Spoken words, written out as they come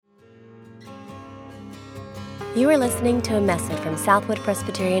You are listening to a message from Southwood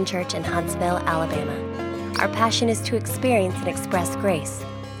Presbyterian Church in Huntsville, Alabama. Our passion is to experience and express grace.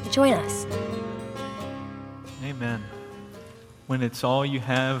 Join us. Amen. When it's all you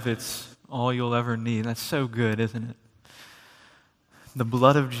have, it's all you'll ever need. That's so good, isn't it? The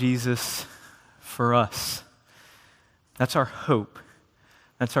blood of Jesus for us. That's our hope.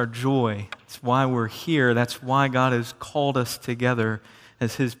 That's our joy. That's why we're here. That's why God has called us together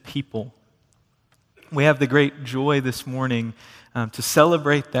as His people. We have the great joy this morning to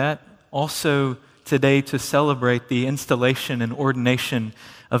celebrate that. Also today to celebrate the installation and ordination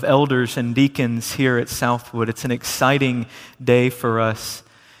of elders and deacons here at Southwood. It's an exciting day for us.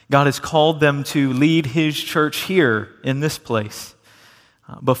 God has called them to lead His church here in this place.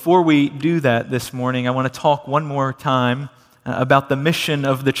 Before we do that this morning, I want to talk one more time about the mission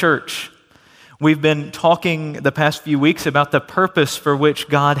of the church. We've been talking the past few weeks about the purpose for which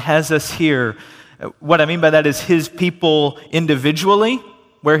God has us here. What I mean by that is His people individually,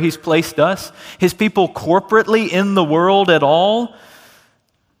 where He's placed us, His people corporately in the world at all,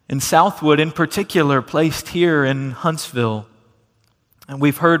 and Southwood in particular, placed here in Huntsville. And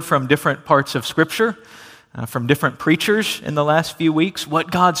we've heard from different parts of Scripture, from different preachers in the last few weeks,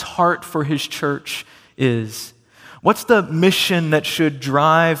 what God's heart for His church is. What's the mission that should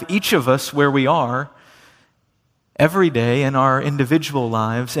drive each of us where we are every day in our individual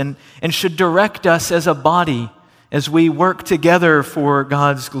lives and should direct us as a body as we work together for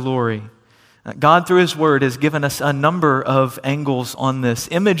God's glory. God, through His Word, has given us a number of angles on this,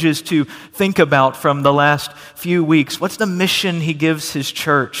 images to think about from the last few weeks. What's the mission He gives His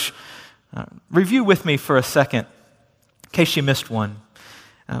church? Review with me for a second, in case you missed one.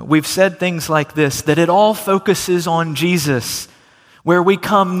 We've said things like this, that it all focuses on Jesus, where we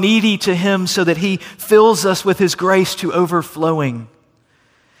come needy to Him so that He fills us with His grace to overflowing.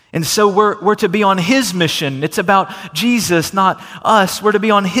 And so we're to be on His mission. It's about Jesus, not us. We're to be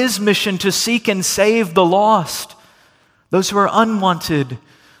on His mission to seek and save the lost, those who are unwanted,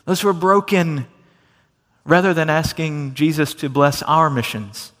 those who are broken, rather than asking Jesus to bless our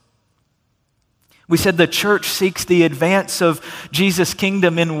missions. We said the church seeks the advance of Jesus'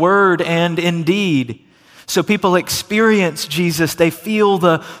 kingdom in word and in deed. So people experience Jesus, they feel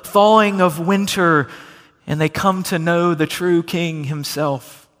the thawing of winter, and they come to know the true King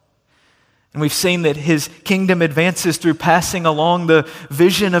Himself. And we've seen that His kingdom advances through passing along the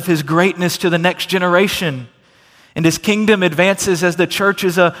vision of His greatness to the next generation. And His kingdom advances as the church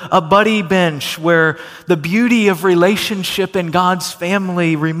is a buddy bench where the beauty of relationship in God's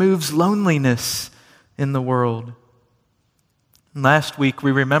family removes loneliness in the world. And last week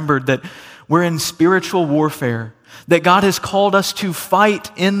we remembered that we're in spiritual warfare, that God has called us to fight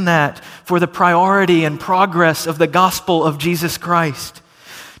in that for the priority and progress of the gospel of Jesus Christ.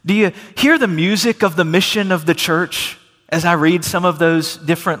 Do you hear the music of the mission of the church as I read some of those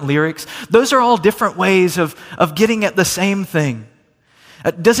different lyrics? Those are all different ways of getting at the same thing.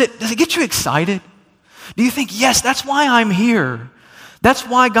 Does it get you excited? Do you think, yes, that's why I'm here? That's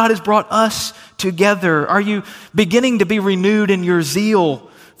why God has brought us together. Are you beginning to be renewed in your zeal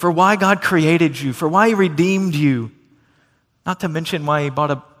for why God created you, for why He redeemed you? Not to mention why He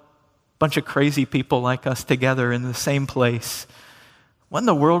brought a bunch of crazy people like us together in the same place. What in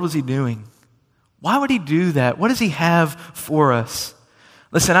the world was He doing? Why would He do that? What does He have for us?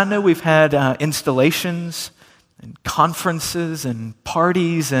 Listen, I know we've had installations and conferences and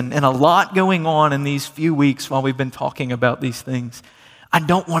parties and a lot going on in these few weeks while we've been talking about these things. I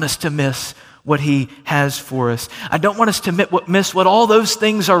don't want us to miss what He has for us. I don't want us to miss what all those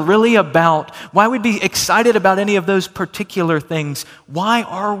things are really about. Why we'd be excited about any of those particular things. Why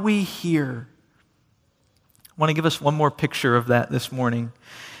are we here? I want to give us one more picture of that this morning.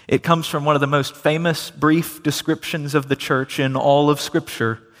 It comes from one of the most famous brief descriptions of the church in all of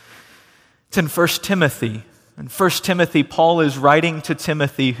Scripture. It's in 1 Timothy. In 1 Timothy, Paul is writing to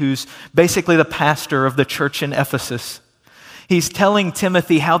Timothy, who's basically the pastor of the church in Ephesus. He's telling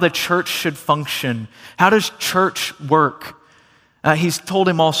Timothy how the church should function. How does church work? He's told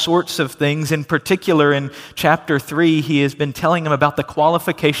him all sorts of things. In particular, in chapter 3, he has been telling him about the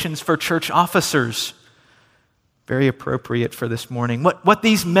qualifications for church officers. Very appropriate for this morning. What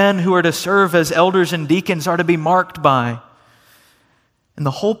these men who are to serve as elders and deacons are to be marked by. And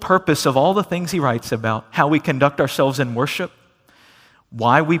the whole purpose of all the things he writes about, how we conduct ourselves in worship,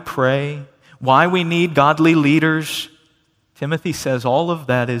 why we pray, why we need godly leaders, Timothy says all of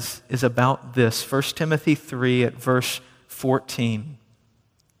that is about this. 1 Timothy 3 at verse 14.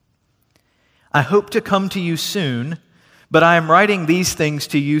 I hope to come to you soon, but I am writing these things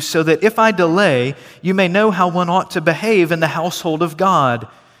to you so that if I delay, you may know how one ought to behave in the household of God,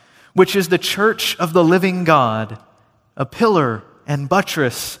 which is the church of the living God, a pillar and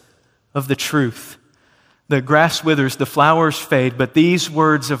buttress of the truth. The grass withers, the flowers fade, but these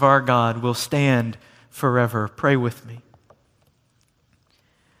words of our God will stand forever. Pray with me.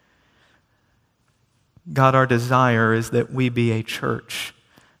 God, our desire is that we be a church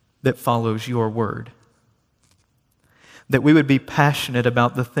that follows your word. That we would be passionate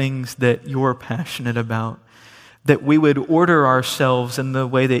about the things that you're passionate about. That we would order ourselves in the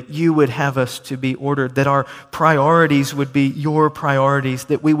way that you would have us to be ordered. That our priorities would be your priorities.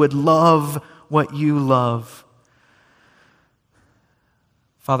 That we would love what you love.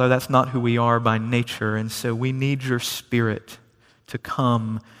 Father, that's not who we are by nature, and so we need your Spirit to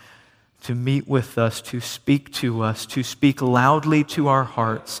come, to meet with us, to speak loudly to our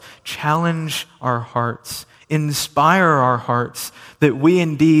hearts, challenge our hearts, inspire our hearts, that we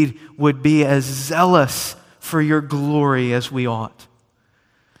indeed would be as zealous for your glory as we ought.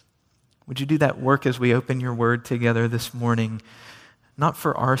 Would you do that work as we open your word together this morning? Not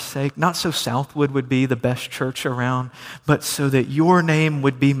for our sake, not so Southwood would be the best church around, but so that your name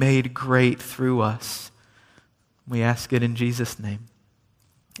would be made great through us. We ask it in Jesus' name.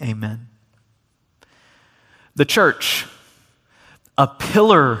 Amen. The church, a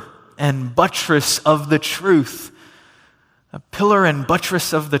pillar and buttress of the truth. A pillar and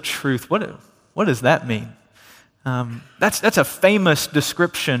buttress of the truth. What does that mean? That's a famous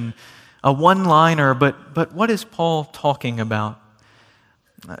description, a one-liner, but what is Paul talking about?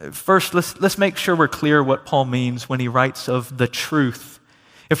 First, let's make sure we're clear what Paul means when he writes of the truth.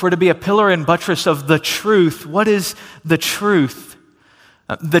 If we're to be a pillar and buttress of the truth, what is the truth?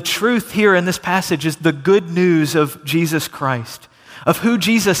 The truth here in this passage is the good news of Jesus Christ, of who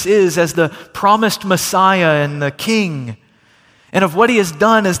Jesus is as the promised Messiah and the King, and of what he has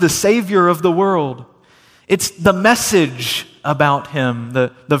done as the Savior of the world. It's the message about him.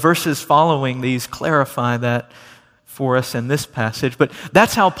 The verses following these clarify that for us in this passage, but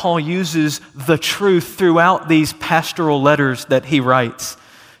that's how Paul uses the truth throughout these pastoral letters that he writes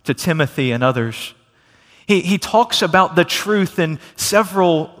to Timothy and others. He talks about the truth in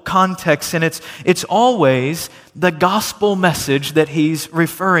several contexts, and it's always the gospel message that he's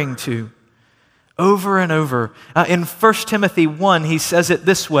referring to over and over. In 1 Timothy 1, he says it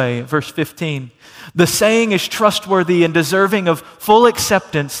this way, verse 15, "The saying is trustworthy and deserving of full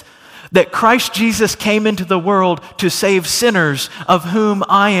acceptance, that Christ Jesus came into the world to save sinners, of whom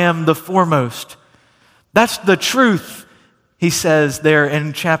I am the foremost." That's the truth, he says there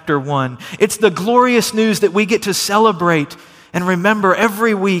in chapter 1. It's the glorious news that we get to celebrate and remember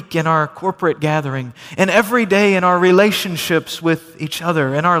every week in our corporate gathering and every day in our relationships with each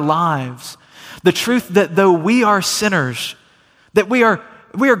other, in our lives. The truth that though we are sinners, that we are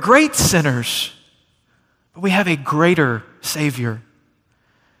great sinners, but we have a greater Savior.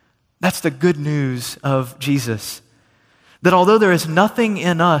 That's the good news of Jesus. That although there is nothing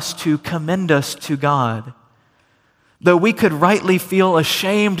in us to commend us to God, though we could rightly feel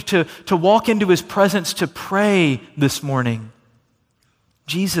ashamed to walk into his presence to pray this morning,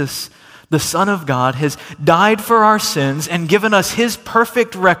 Jesus, the Son of God, has died for our sins and given us his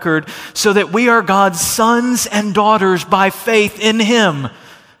perfect record so that we are God's sons and daughters by faith in him.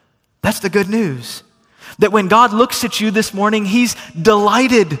 That's the good news. That when God looks at you this morning, he's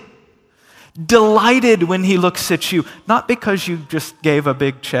delighted when he looks at you, not because you just gave a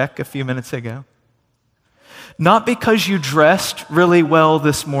big check a few minutes ago, not because you dressed really well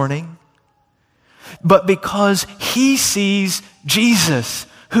this morning, but because he sees Jesus,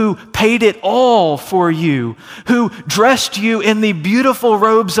 who paid it all for you, who dressed you in the beautiful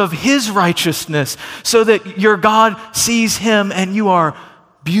robes of his righteousness, so that your God sees him and you are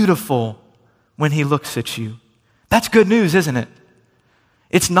beautiful when he looks at you. That's good news, isn't it?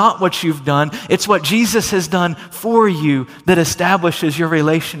 It's not what you've done. It's what Jesus has done for you that establishes your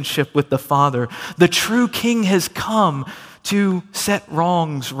relationship with the Father. The true King has come to set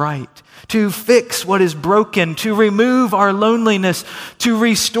wrongs right, to fix what is broken, to remove our loneliness, to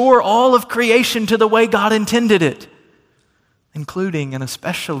restore all of creation to the way God intended it, including and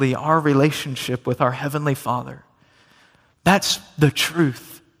especially our relationship with our Heavenly Father. That's the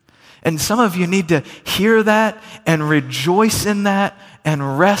truth. And some of you need to hear that and rejoice in that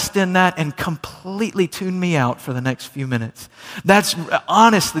and rest in that and completely tune me out for the next few minutes. That's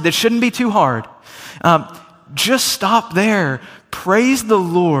honestly, that shouldn't be too hard. Just stop there. Praise the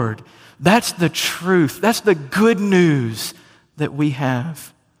Lord. That's the truth. That's the good news that we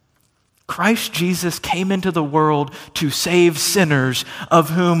have. Christ Jesus came into the world to save sinners,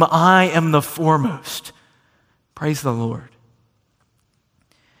 of whom I am the foremost. Praise the Lord.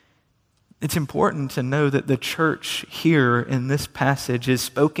 It's important to know that the church here in this passage is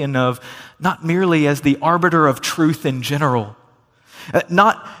spoken of not merely as the arbiter of truth in general,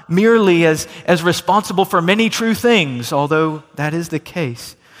 not merely as responsible for many true things, although that is the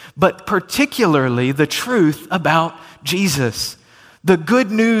case, but particularly the truth about Jesus, the good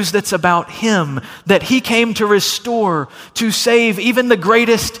news that's about him, that he came to restore, to save even the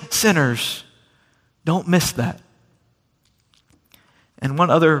greatest sinners. Don't miss that. And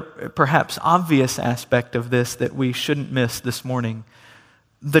one other perhaps obvious aspect of this that we shouldn't miss this morning: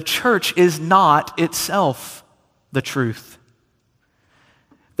 the church is not itself the truth.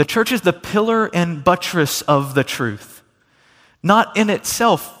 The church is the pillar and buttress of the truth, not in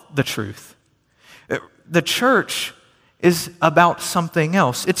itself the truth. The church is about something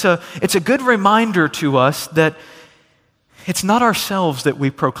else. It's a good reminder to us that it's not ourselves that we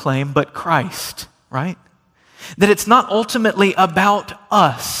proclaim, but Christ, right? That it's not ultimately about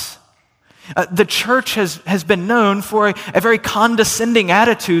us. The church has been known for a very condescending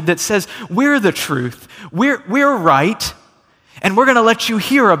attitude that says, we're the truth, we're right, and we're going to let you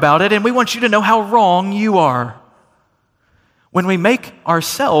hear about it, and we want you to know how wrong you are. When we make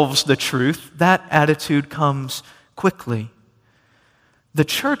ourselves the truth, that attitude comes quickly. The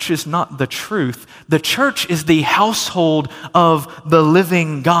church is not the truth. The church is the household of the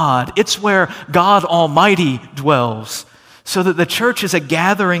living God. It's where God Almighty dwells. So that the church is a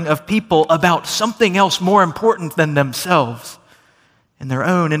gathering of people about something else more important than themselves and their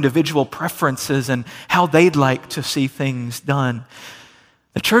own individual preferences and how they'd like to see things done.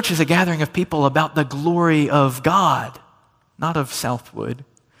 The church is a gathering of people about the glory of God, not of Southwood.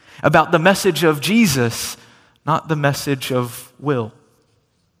 About the message of Jesus, not the message of Will.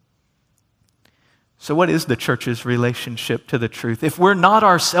 So what is the church's relationship to the truth? If we're not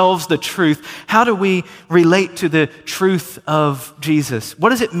ourselves the truth, how do we relate to the truth of Jesus? What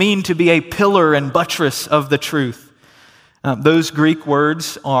does it mean to be a pillar and buttress of the truth? Those Greek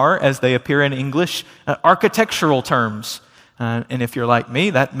words are, as they appear in English, architectural terms. And if you're like me,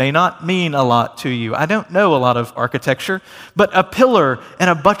 that may not mean a lot to you. I don't know a lot of architecture, but a pillar and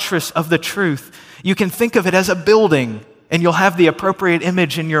a buttress of the truth, you can think of it as a building, and you'll have the appropriate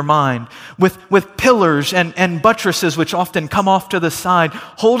image in your mind, with pillars and buttresses which often come off to the side,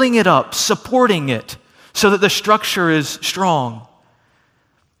 holding it up, supporting it, so that the structure is strong.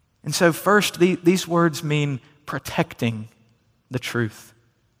 And so first, these words mean protecting the truth.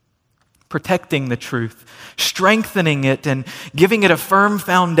 Protecting the truth, strengthening it and giving it a firm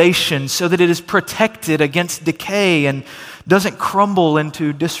foundation so that it is protected against decay and doesn't crumble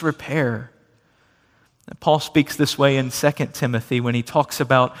into disrepair. Paul speaks this way in 2 Timothy when he talks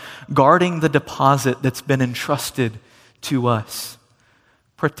about guarding the deposit that's been entrusted to us,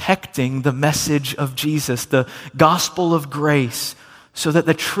 protecting the message of Jesus, the gospel of grace, so that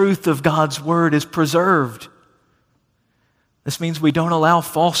the truth of God's word is preserved. This means we don't allow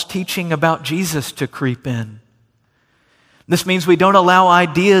false teaching about Jesus to creep in. This means we don't allow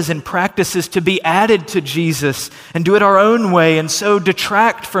ideas and practices to be added to Jesus and do it our own way and so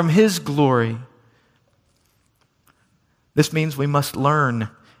detract from his glory. This means we must learn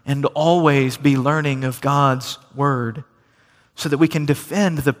and always be learning of God's word so that we can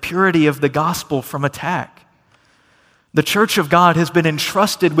defend the purity of the gospel from attack. The church of God has been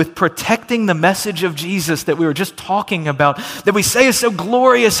entrusted with protecting the message of Jesus that we were just talking about, that we say is so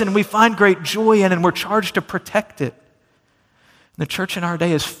glorious and we find great joy in, and we're charged to protect it. The church in our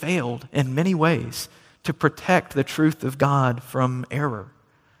day has failed in many ways to protect the truth of God from error,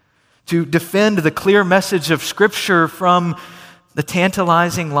 to defend the clear message of Scripture from the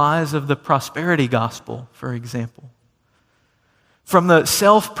tantalizing lies of the prosperity gospel, for example, from the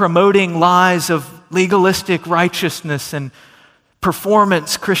self-promoting lies of legalistic righteousness and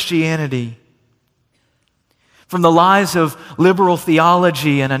performance Christianity, from the lies of liberal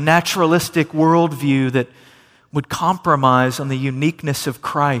theology and a naturalistic worldview that would compromise on the uniqueness of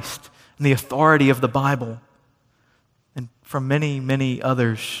Christ and the authority of the Bible, and from many, many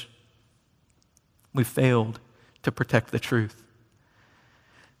others. We failed to protect the truth.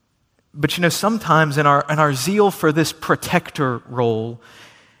 But sometimes in our zeal for this protector role,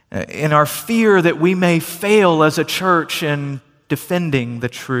 in our fear that we may fail as a church in defending the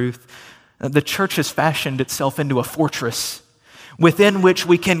truth, the church has fashioned itself into a fortress within which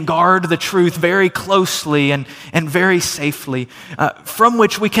we can guard the truth very closely and very safely, from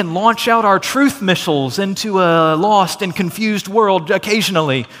which we can launch out our truth missiles into a lost and confused world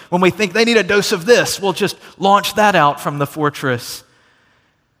occasionally. When we think they need a dose of this, we'll just launch that out from the fortress.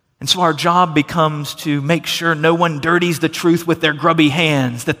 And so our job becomes to make sure no one dirties the truth with their grubby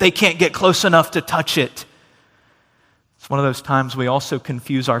hands, that they can't get close enough to touch it. It's one of those times we also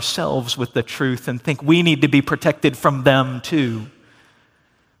confuse ourselves with the truth and think we need to be protected from them too.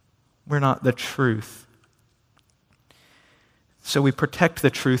 We're not the truth. So we protect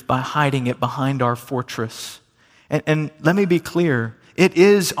the truth by hiding it behind our fortress. And let me be clear, it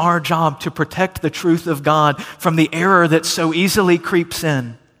is our job to protect the truth of God from the error that so easily creeps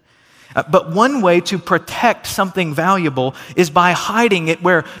in. But one way to protect something valuable is by hiding it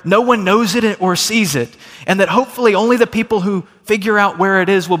where no one knows it or sees it, and that hopefully only the people who figure out where it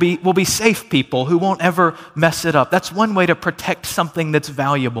is will be safe people who won't ever mess it up. That's one way to protect something that's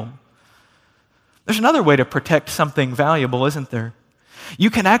valuable. There's another way to protect something valuable, isn't there? You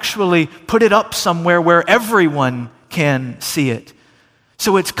can actually put it up somewhere where everyone can see it.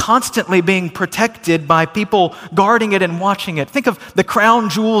 So it's constantly being protected by people guarding it and watching it. Think of the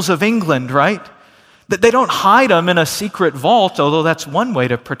crown jewels of England, right? That they don't hide them in a secret vault, although that's one way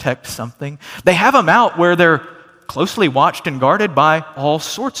to protect something. They have them out where they're closely watched and guarded by all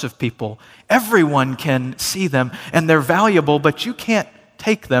sorts of people. Everyone can see them, and they're valuable, but you can't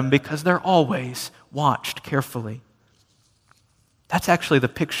take them because they're always watched carefully. That's actually the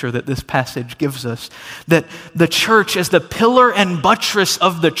picture that this passage gives us. That the church as the pillar and buttress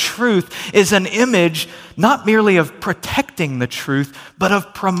of the truth is an image not merely of protecting the truth, but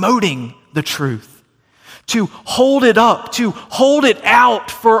of promoting the truth. To hold it up, to hold it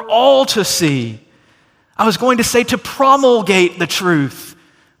out for all to see. I was going to say to promulgate the truth,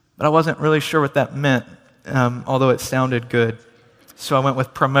 but I wasn't really sure what that meant, although it sounded good. So I went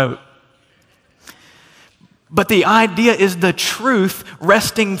with promote. But the idea is the truth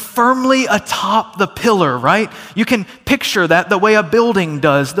resting firmly atop the pillar, right? You can picture that the way a building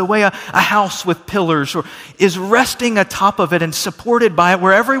does, the way a house with pillars is resting atop of it and supported by it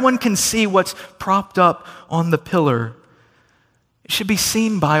where everyone can see what's propped up on the pillar. It should be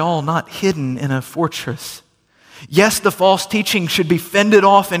seen by all, not hidden in a fortress. Yes, the false teaching should be fended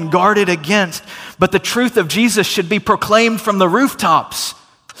off and guarded against, but the truth of Jesus should be proclaimed from the rooftops,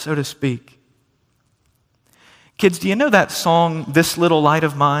 so to speak. Kids, do you know that song, This Little Light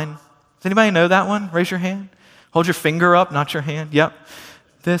of Mine? Does anybody know that one? Raise your hand. Hold your finger up, not your hand. Yep.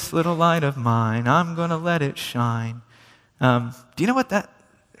 This little light of mine, I'm going to let it shine. Do you know what that,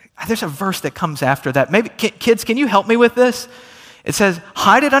 there's a verse that comes after that. Maybe, kids, can you help me with this? It says,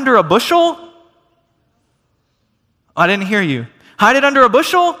 hide it under a bushel? I didn't hear you. Hide it under a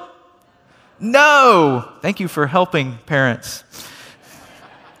bushel? No. Thank you for helping, parents.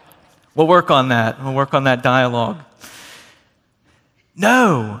 We'll work on that. We'll work on that dialogue.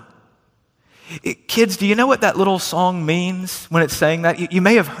 No. Kids, do you know what that little song means when it's saying that? You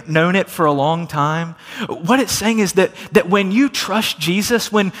may have known it for a long time. What it's saying is that when you trust Jesus,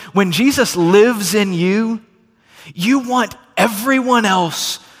 when Jesus lives in you, you want everyone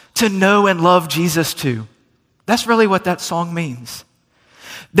else to know and love Jesus too. That's really what that song means.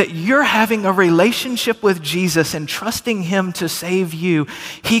 That you're having a relationship with Jesus and trusting Him to save you.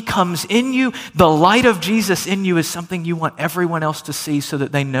 He comes in you. The light of Jesus in you is something you want everyone else to see so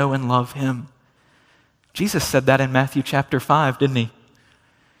that they know and love Him. Jesus said that in Matthew chapter 5, didn't He?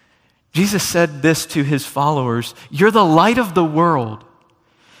 Jesus said this to His followers, "You're the light of the world.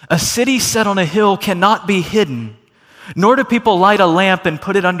 A city set on a hill cannot be hidden. Nor do people light a lamp and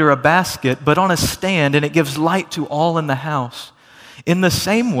put it under a basket, but on a stand, and it gives light to all in the house." In the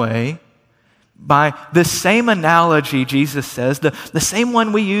same way, by this same analogy, Jesus says, the same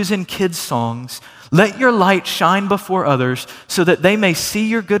one we use in kids' songs, let your light shine before others so that they may see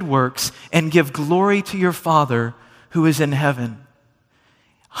your good works and give glory to your Father who is in heaven.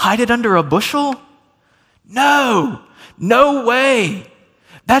 Hide it under a bushel? No way.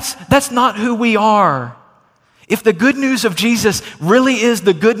 That's not who we are. If the good news of Jesus really is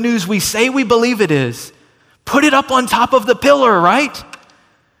the good news we say we believe it is, put it up on top of the pillar, right?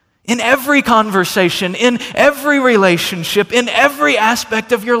 In every conversation, in every relationship, in every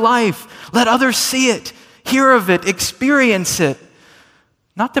aspect of your life. Let others see it, hear of it, experience it.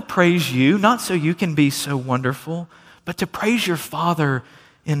 Not to praise you, not so you can be so wonderful, but to praise your Father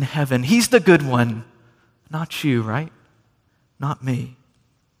in heaven. He's the good one, not you, right? Not me.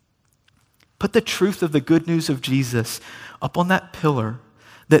 Put the truth of the good news of Jesus up on that pillar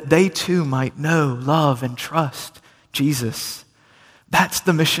that they too might know, love, and trust Jesus. That's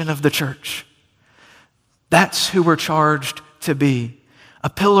the mission of the church. That's who we're charged to be. A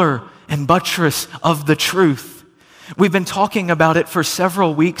pillar and buttress of the truth. We've been talking about it for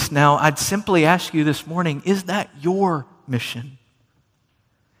several weeks now. I'd simply ask you this morning, is that your mission?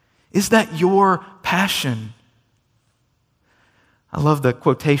 Is that your passion? I love the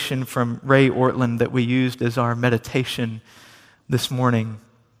quotation from Ray Ortlund that we used as our meditation this morning.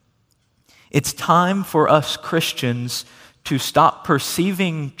 It's time for us Christians to stop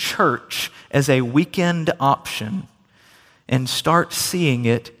perceiving church as a weekend option and start seeing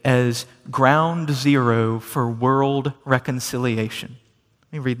it as ground zero for world reconciliation.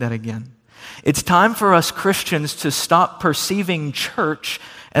 Let me read that again. It's time for us Christians to stop perceiving church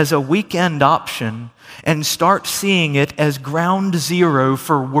as a weekend option and start seeing it as ground zero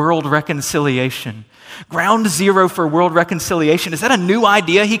for world reconciliation. Ground zero for world reconciliation. Is that a new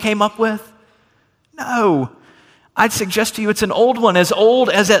idea he came up with? No. I'd suggest to you it's an old one, as old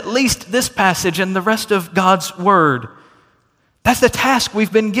as at least this passage and the rest of God's Word. That's the task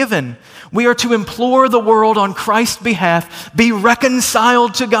we've been given. We are to implore the world on Christ's behalf, be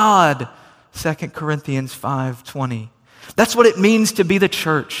reconciled to God. 2 Corinthians 5:20. That's what it means to be the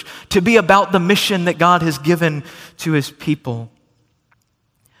church, to be about the mission that God has given to His people.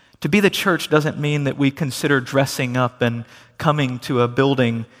 To be the church doesn't mean that we consider dressing up and coming to a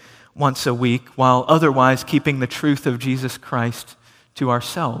building once a week while otherwise keeping the truth of Jesus Christ to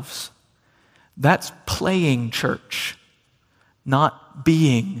ourselves. That's playing church, not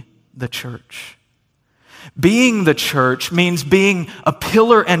being the church. Being the church means being a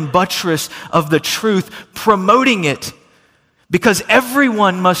pillar and buttress of the truth, promoting it, because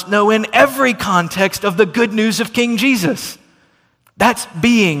everyone must know in every context of the good news of King Jesus. That's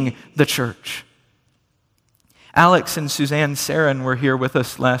being the church. Alex and Suzanne Sarin were here with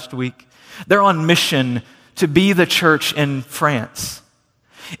us last week. They're on mission to be the church in France.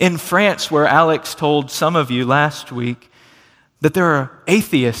 In France, where Alex told some of you last week that there are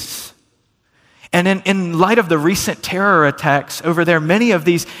atheists. And in light of the recent terror attacks over there, many of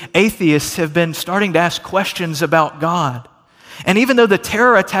these atheists have been starting to ask questions about God. And even though the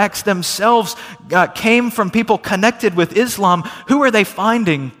terror attacks themselves came from people connected with Islam, who are they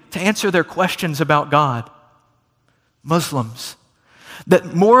finding to answer their questions about God? Muslims.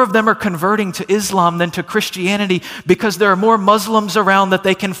 That more of them are converting to Islam than to Christianity because there are more Muslims around that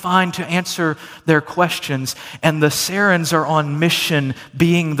they can find to answer their questions. And the Sarins are on mission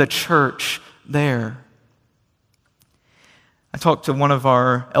being the church there. I talked to one of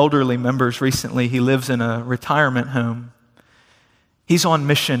our elderly members recently. He lives in a retirement home. He's on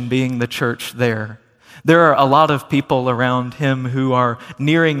mission being the church there. There are a lot of people around him who are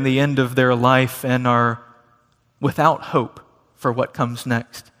nearing the end of their life and are without hope for what comes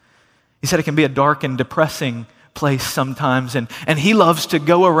next. He said it can be a dark and depressing place sometimes, and he loves to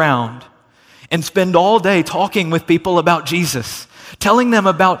go around and spend all day talking with people about Jesus, telling them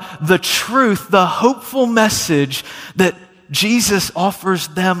about the truth, the hopeful message that Jesus offers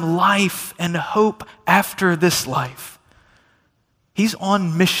them life and hope after this life. He's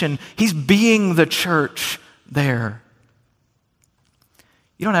on mission. He's being the church there.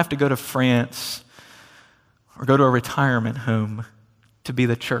 You don't have to go to France or go to a retirement home to be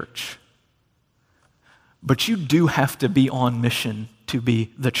the church. But you do have to be on mission to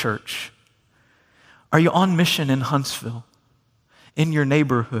be the church. Are you on mission in Huntsville, in your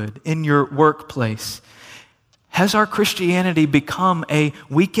neighborhood, in your workplace? Has our Christianity become a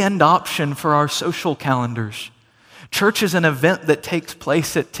weekend option for our social calendars? Church is an event that takes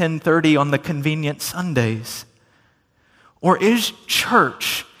place at 10:30 on the convenient Sundays. Or is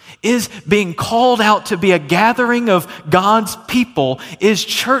church, is being called out to be a gathering of God's people, is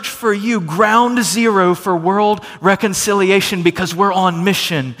church for you ground zero for world reconciliation because we're on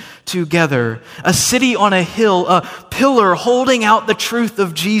mission together? A city on a hill, a pillar holding out the truth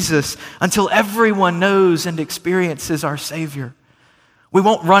of Jesus until everyone knows and experiences our Savior. We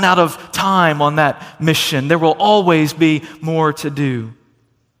won't run out of time on that mission. There will always be more to do.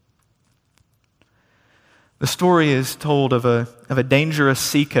 The story is told of a dangerous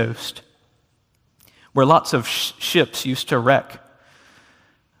seacoast where lots of ships used to wreck.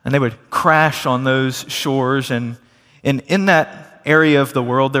 And they would crash on those shores. And in that area of the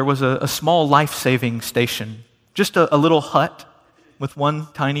world, there was a small life-saving station, just a little hut with one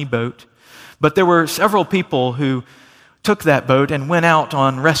tiny boat. But there were several people who took that boat and went out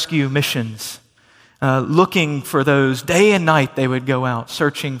on rescue missions, looking for those. Day and night they would go out,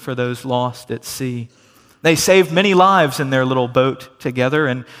 searching for those lost at sea. They saved many lives in their little boat together,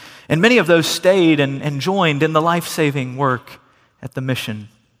 and many of those stayed and joined in the life-saving work at the mission.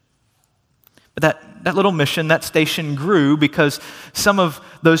 But that little mission, that station grew because some of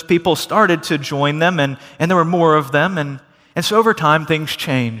those people started to join them, and there were more of them, and so over time things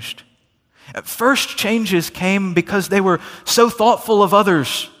changed. At first, changes came because they were so thoughtful of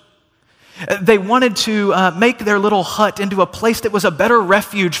others. They wanted to make their little hut into a place that was a better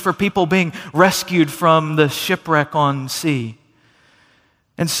refuge for people being rescued from the shipwreck on sea.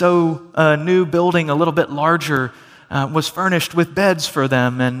 And so a new building, a little bit larger, was furnished with beds for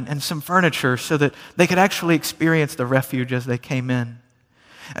them and some furniture so that they could actually experience the refuge as they came in.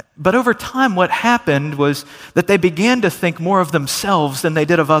 But over time, what happened was that they began to think more of themselves than they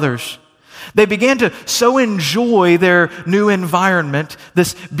did of others. They began to so enjoy their new environment,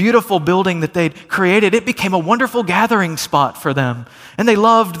 this beautiful building that they'd created. It became a wonderful gathering spot for them. And they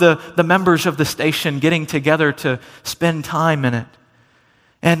loved the members of the station getting together to spend time in it.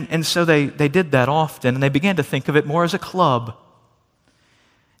 And so they did that often, and they began to think of it more as a club.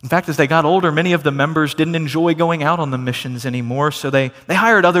 In fact, as they got older, many of the members didn't enjoy going out on the missions anymore, so they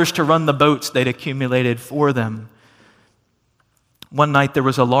hired others to run the boats they'd accumulated for them. One night there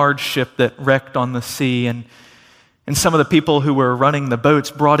was a large ship that wrecked on the sea, and some of the people who were running the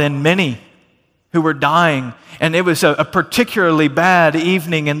boats brought in many who were dying, and it was a particularly bad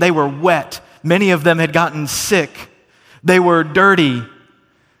evening, and they were wet. Many of them had gotten sick. They were dirty.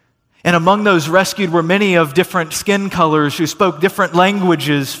 And among those rescued were many of different skin colors who spoke different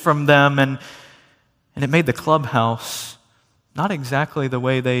languages from them, and it made the clubhouse not exactly the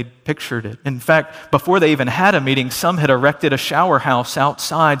way they'd pictured it. In fact, before they even had a meeting, some had erected a shower house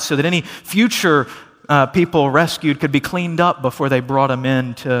outside so that any future people rescued could be cleaned up before they brought them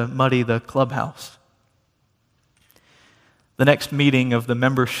in to muddy the clubhouse. The next meeting of the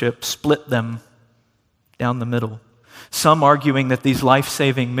membership split them down the middle. Some arguing that these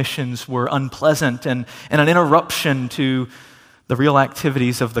life-saving missions were unpleasant and an interruption to the real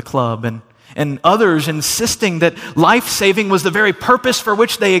activities of the club, and others insisting that life-saving was the very purpose for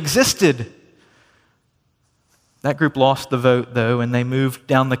which they existed. That group lost the vote, though, and they moved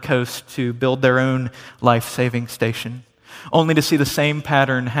down the coast to build their own life-saving station, only to see the same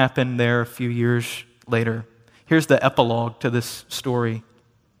pattern happen there a few years later. Here's the epilogue to this story.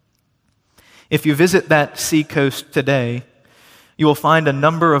 If you visit that seacoast today, you will find a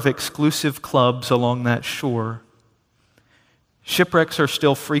number of exclusive clubs along that shore. Shipwrecks are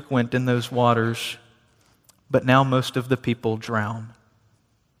still frequent in those waters, but now most of the people drown.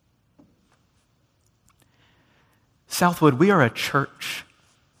 Southwood, we are a church.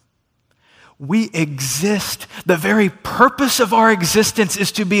 We exist. The very purpose of our existence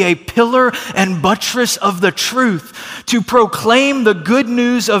is to be a pillar and buttress of the truth, to proclaim the good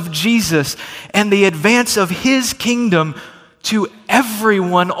news of Jesus and the advance of His kingdom to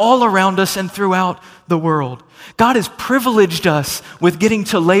everyone all around us and throughout the world. God has privileged us with getting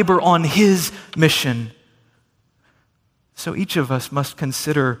to labor on His mission. So each of us must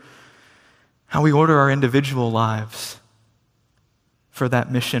consider how we order our individual lives for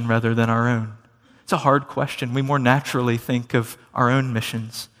that mission rather than our own. It's a hard question. We more naturally think of our own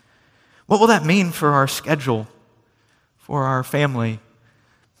missions. What will that mean for our schedule, for our family,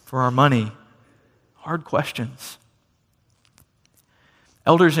 for our money? Hard questions.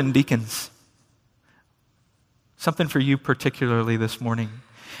 Elders and deacons, something for you particularly this morning.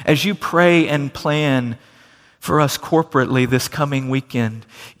 As you pray and plan for us corporately this coming weekend,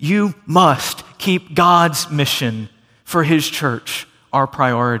 you must keep God's mission for His church our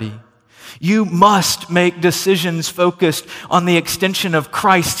priority. You must make decisions focused on the extension of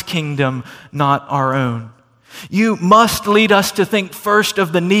Christ's kingdom, not our own. You must lead us to think first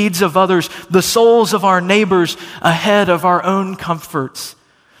of the needs of others, the souls of our neighbors, ahead of our own comforts.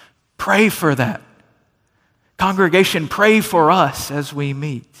 Pray for that. Congregation, pray for us as we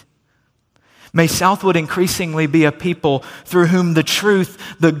meet. May Southwood increasingly be a people through whom the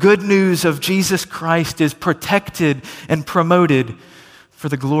truth, the good news of Jesus Christ is protected and promoted for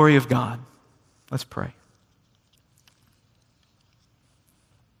the glory of God. Let's pray.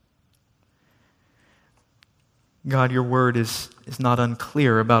 God, your word is not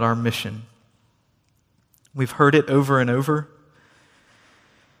unclear about our mission. We've heard it over and over.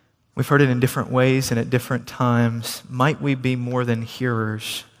 We've heard it in different ways and at different times. Might we be more than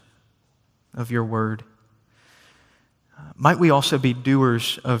hearers of your word? Might we also be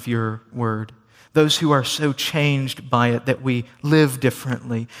doers of your word? Those who are so changed by it that we live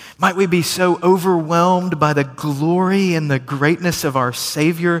differently. Might we be so overwhelmed by the glory and the greatness of our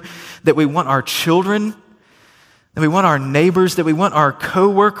Savior that we want our children, that we want our neighbors, that we want our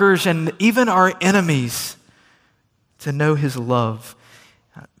co-workers and even our enemies to know His love.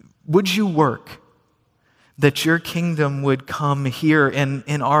 Would you work that your kingdom would come here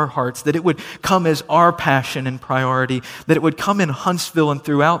in our hearts, that it would come as our passion and priority, that it would come in Huntsville and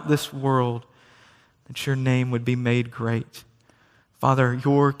throughout this world, that your name would be made great. Father,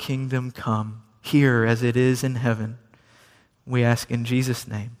 your kingdom come here as it is in heaven. We ask in Jesus'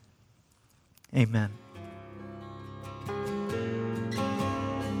 name. Amen.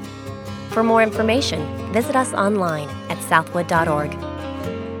 For more information, visit us online at southwood.org.